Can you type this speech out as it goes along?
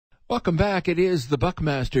Welcome back. It is the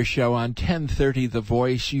Buckmaster Show on 1030 The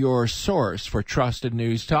Voice, your source for trusted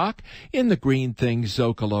news talk in the Green Things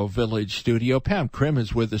Zocalo Village studio. Pam Crim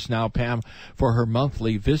is with us now, Pam, for her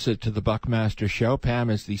monthly visit to the Buckmaster Show. Pam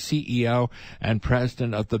is the CEO and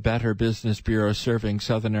president of the Better Business Bureau serving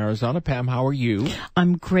Southern Arizona. Pam, how are you?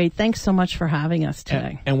 I'm great. Thanks so much for having us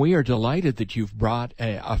today. And we are delighted that you've brought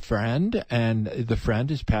a friend, and the friend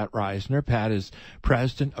is Pat Risner. Pat is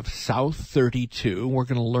president of South32. We're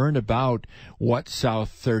going to learn about what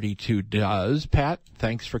South32 does. Pat,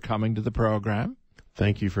 thanks for coming to the program.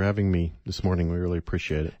 Thank you for having me this morning. We really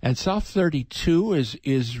appreciate it. And South32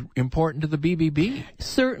 is important to the BBB.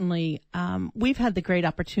 Certainly. We've had the great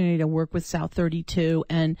opportunity to work with South32,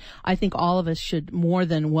 and I think all of us should more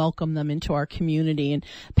than welcome them into our community. And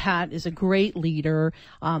Pat is a great leader.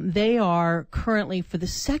 They are currently, for the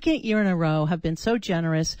second year in a row, have been so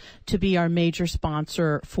generous to be our major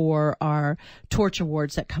sponsor for our Torch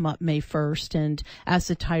Awards that come up May 1st. And as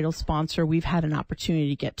the title sponsor, we've had an opportunity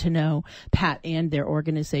to get to know Pat and their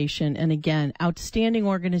organization. And again, outstanding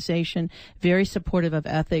organization, very supportive of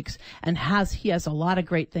ethics, and he has a lot of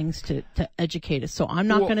great things to educate us. So I'm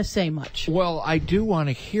not going to say much. Well, I do want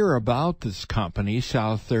to hear about this company,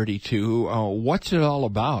 South32. What's it all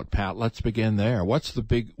about, Pat? Let's begin there. What's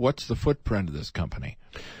the footprint of this company?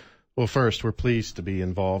 Well, first, we're pleased to be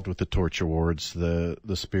involved with the Torch Awards. The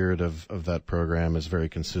spirit of that program is very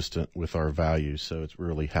consistent with our values, so it's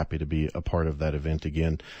really happy to be a part of that event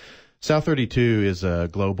again. South32 is a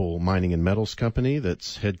global mining and metals company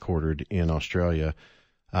that's headquartered in Australia.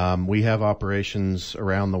 We have operations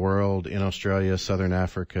around the world, in Australia, Southern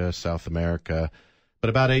Africa, South America. But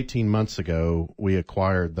about 18 months ago, we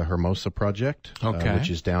acquired the Hermosa Project, which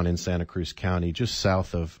is down in Santa Cruz County, just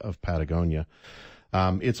south of Patagonia.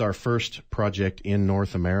 It's our first project in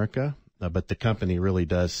North America, but the company really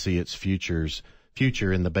does see its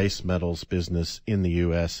future in the base metals business in the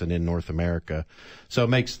U.S. and in North America. So it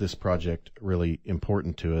makes this project really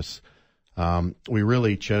important to us. We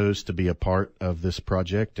really chose to be a part of this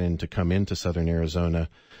project and to come into Southern Arizona,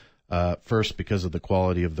 first because of the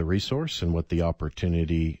quality of the resource and what the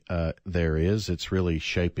opportunity there is. It's really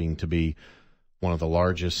shaping to be one of the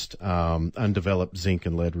largest undeveloped zinc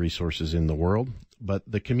and lead resources in the world. But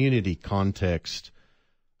the community context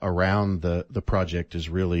around the project is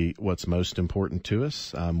really what's most important to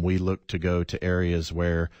us. We look to go to areas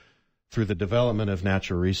where, through the development of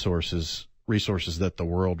natural resources that the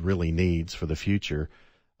world really needs for the future,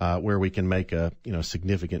 where we can make a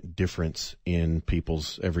significant difference in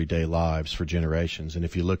people's everyday lives for generations. And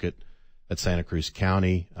if you look at Santa Cruz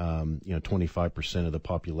County, 25% of the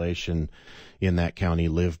population in that county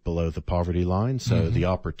live below the poverty line. So the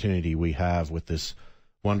opportunity we have with this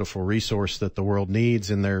wonderful resource that the world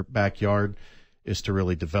needs in their backyard is to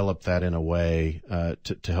really develop that in a way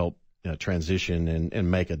to help transition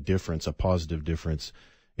and make a difference, a positive difference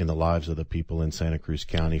in the lives of the people in Santa Cruz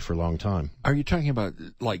County for a long time. Are you talking about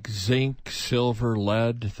like zinc, silver,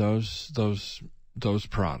 lead, those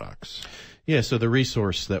products? Yeah, so the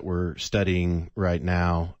resource that we're studying right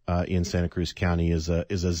now in Santa Cruz County is a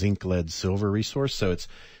zinc, lead, silver resource. So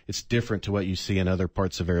it's different to what you see in other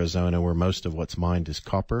parts of Arizona, where most of what's mined is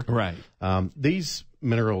copper. Right. These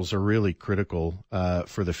minerals are really critical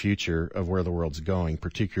for the future of where the world's going,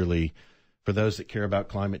 particularly for those that care about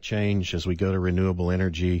climate change as we go to renewable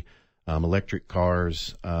energy, electric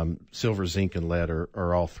cars. Silver, zinc, and lead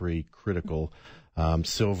are all three critical.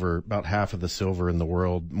 Silver, about half of the silver in the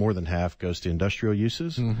world, more than half, goes to industrial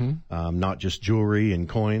uses, not just jewelry and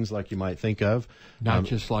coins like you might think of. Not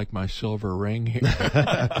just like my silver ring here.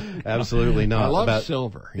 Absolutely not. I love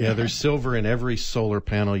silver. Yeah, there's silver in every solar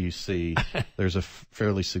panel you see. There's a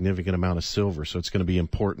fairly significant amount of silver, so it's going to be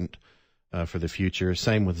important for the future.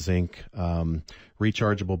 Same with zinc.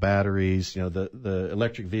 Rechargeable batteries, the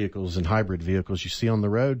electric vehicles and hybrid vehicles you see on the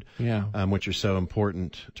road, which are so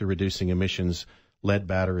important to reducing emissions. Lead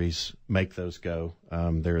batteries make those go.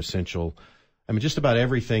 They're essential. I mean, just about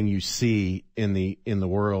everything you see in the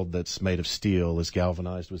world that's made of steel is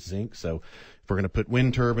galvanized with zinc. So if we're going to put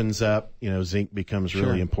wind turbines up, zinc becomes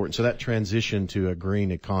really important. So that transition to a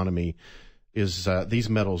green economy is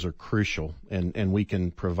these metals are crucial, and we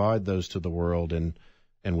can provide those to the world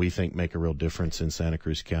and we think make a real difference in Santa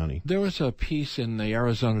Cruz County. There was a piece in the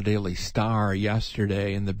Arizona Daily Star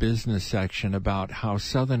yesterday in the business section about how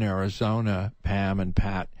Southern Arizona, Pam and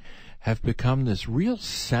Pat, have become this real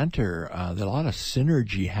center, there's a lot of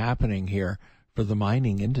synergy happening here for the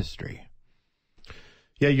mining industry.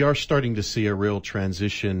 Yeah, you are starting to see a real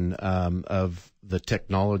transition of the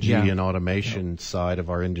technology and automation side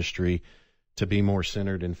of our industry to be more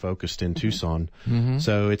centered and focused in Tucson. Mm-hmm.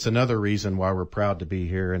 So it's another reason why we're proud to be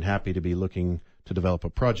here and happy to be looking to develop a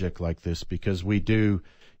project like this, because we do,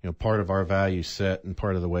 part of our value set and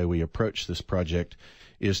part of the way we approach this project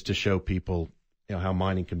is to show people, how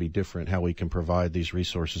mining can be different, how we can provide these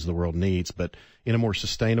resources the world needs, but in a more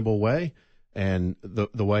sustainable way. And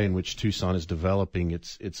the way in which Tucson is developing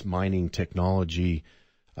its mining technology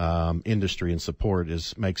industry and support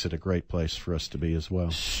makes it a great place for us to be as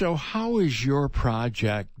well. So how is your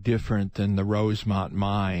project different than the Rosemont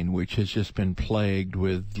mine, which has just been plagued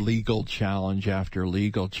with legal challenge after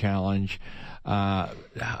legal challenge?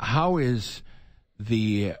 How is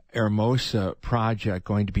the Hermosa project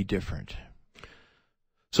going to be different?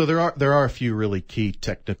 So there are a few really key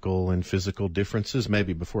technical and physical differences.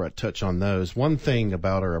 Maybe before I touch on those, one thing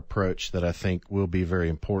about our approach that I think will be very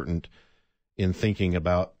important in thinking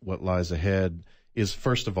about what lies ahead is,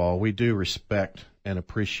 first of all, we do respect and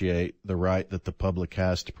appreciate the right that the public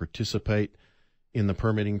has to participate in the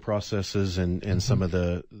permitting processes and some of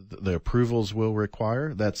the approvals we'll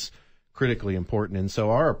require. That's critically important. And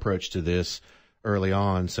so our approach to this early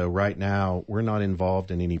on, so right now we're not involved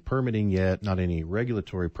in any permitting yet, not any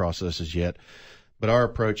regulatory processes yet, but our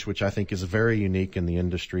approach, which I think is very unique in the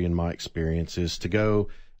industry in my experience, is to go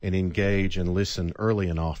and engage and listen early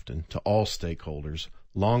and often to all stakeholders,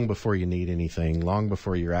 long before you need anything, long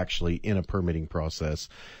before you're actually in a permitting process,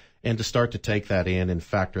 and to start to take that in and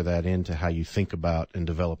factor that into how you think about and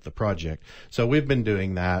develop the project. So we've been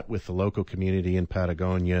doing that with the local community in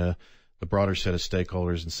Patagonia, the broader set of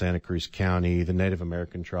stakeholders in Santa Cruz County, the Native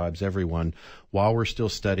American tribes, everyone, while we're still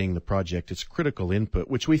studying the project. It's critical input,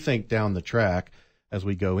 which we think down the track, as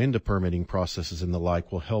we go into permitting processes and the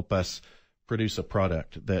like, will help us produce a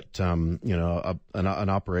product that, an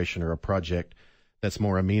operation or a project that's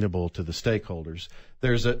more amenable to the stakeholders.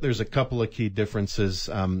 There's a couple of key differences.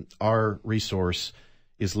 Our resource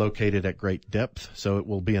is located at great depth, so it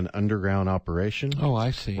will be an underground operation. Oh,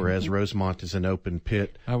 I see. Whereas Rosemont is an open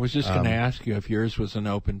pit. I was just going to ask you if yours was an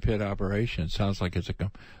open pit operation. It sounds like it's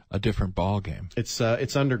a different ball game. It's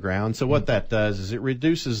underground. So what that does is it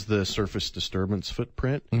reduces the surface disturbance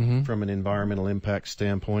footprint from an environmental impact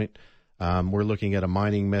standpoint. We're looking at a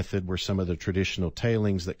mining method where some of the traditional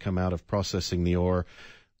tailings that come out of processing the ore,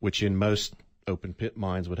 which in most open pit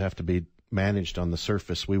mines would have to be managed on the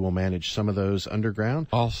surface, we will manage some of those underground.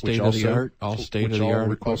 All state of the art.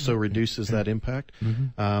 Also reduces that impact.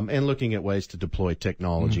 And looking at ways to deploy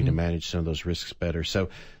technology to manage some of those risks better. So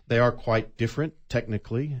they are quite different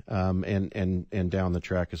technically, and down the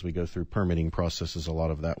track as we go through permitting processes, a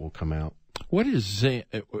lot of that will come out. What is zinc?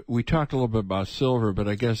 We talked a little bit about silver, but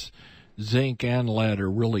I guess zinc and lead are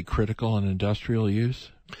really critical in industrial use.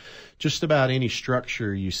 Just about any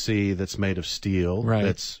structure you see that's made of steel,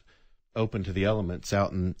 that's open to the elements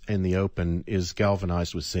out in the open, is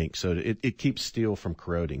galvanized with zinc. So it keeps steel from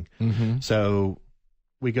corroding. So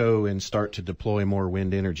we go and start to deploy more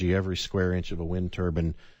wind energy. Every square inch of a wind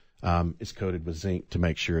turbine is coated with zinc to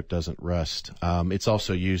make sure it doesn't rust. It's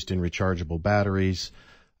also used in rechargeable batteries.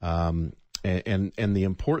 And the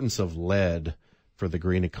importance of lead for the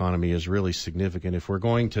green economy is really significant. If we're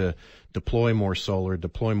going to deploy more solar,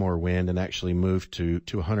 deploy more wind, and actually move to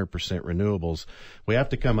 100% renewables, we have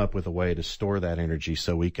to come up with a way to store that energy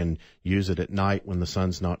so we can use it at night when the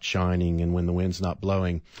sun's not shining and when the wind's not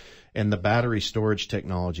blowing. And the battery storage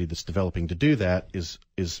technology that's developing to do that is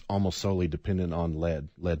almost solely dependent on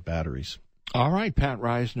lead batteries. All right, Pat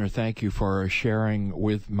Risner, thank you for sharing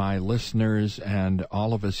with my listeners and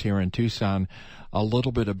all of us here in Tucson a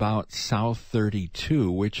little bit about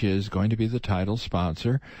South32, which is going to be the title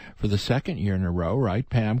sponsor for the second year in a row, right,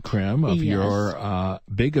 Pam Crim, of your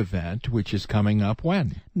big event, which is coming up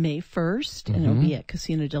when? May 1st, and it'll be at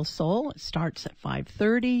Casino del Sol. It starts at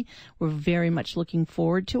 5:30. We're very much looking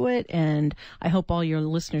forward to it, and I hope all your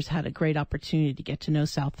listeners had a great opportunity to get to know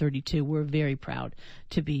South32. We're very proud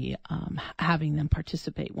to be having them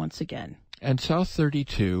participate once again. And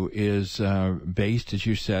South32 is based, as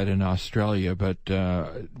you said, in Australia, but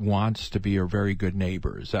wants to be a very good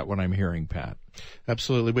neighbor. Is that what I'm hearing, Pat?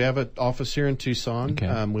 Absolutely. We have an office here in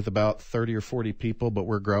Tucson with about 30 or 40 people, but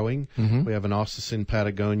we're growing. We have an office in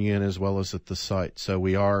Patagonia and as well as at the site. So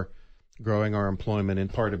we are growing our employment,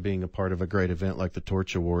 and part of being a part of a great event like the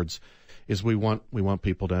Torch Awards is we want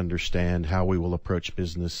people to understand how we will approach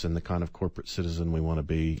business and the kind of corporate citizen we want to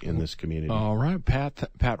be in this community. All right, Pat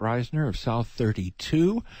Risner of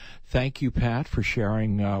South32. Thank you, Pat, for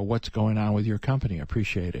sharing what's going on with your company. I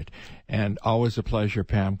appreciate it. And always a pleasure,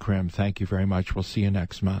 Pam Crim. Thank you very much. We'll see you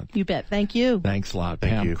next month. You bet. Thank you. Thanks a lot.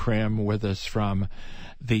 Thank you. Pam Crim with us from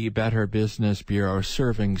the Better Business Bureau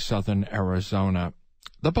serving Southern Arizona.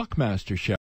 The Buckmaster Show.